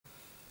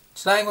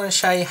Today I'm going to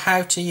show you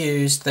how to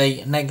use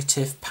the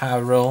negative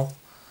power rule.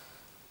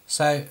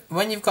 So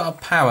when you've got a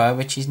power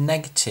which is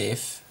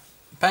negative,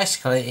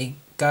 basically it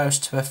goes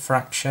to a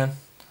fraction.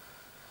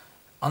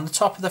 On the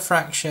top of the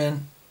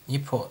fraction you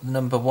put the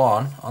number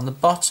 1, on the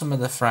bottom of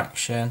the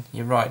fraction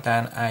you write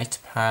down a to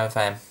the power of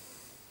m.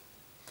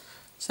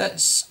 So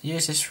let's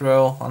use this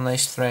rule on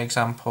these three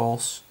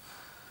examples.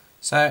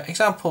 So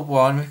example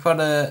 1, we've got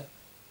to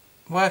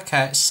work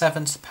out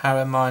 7 to the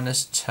power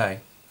minus 2.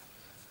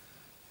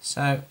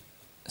 So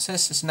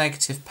since it's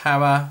negative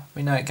power,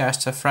 we know it goes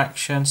to a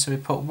fraction, so we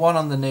put 1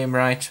 on the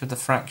numerator of the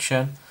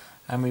fraction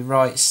and we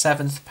write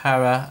 7 to the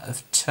power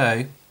of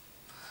 2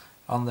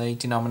 on the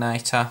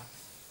denominator.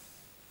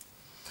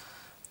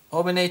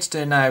 All we need to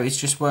do now is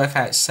just work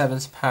out 7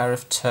 to the power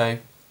of 2.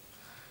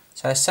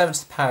 So 7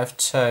 to the power of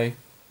 2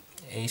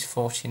 is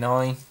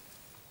 49.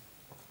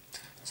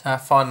 So our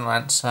final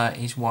answer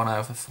is 1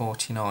 over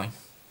 49.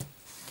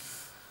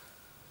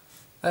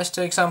 Let's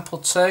do example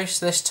 2.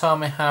 So this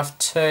time we have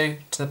 2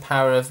 to the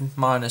power of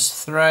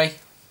minus 3.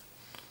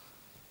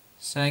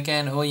 So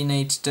again, all you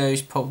need to do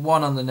is put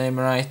 1 on the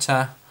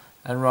numerator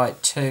and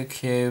write 2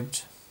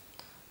 cubed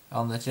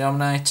on the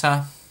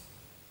denominator.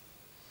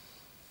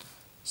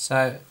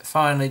 So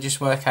finally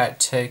just work out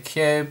 2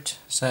 cubed.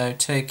 So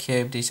 2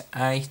 cubed is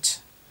 8.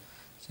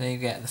 So you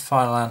get the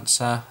final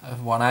answer of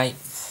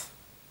 1/8.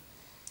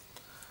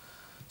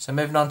 So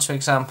moving on to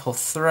example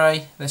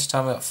 3, this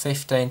time we've got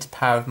 15 to the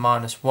power of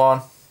minus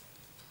 1.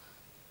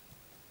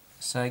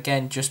 So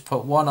again, just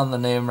put 1 on the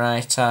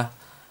numerator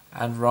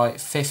and write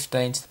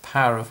 15 to the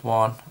power of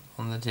 1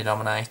 on the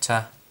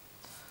denominator.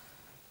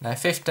 Now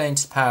 15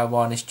 to the power of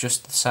 1 is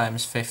just the same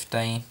as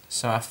 15,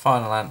 so our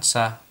final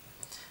answer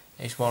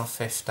is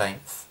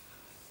 1/15.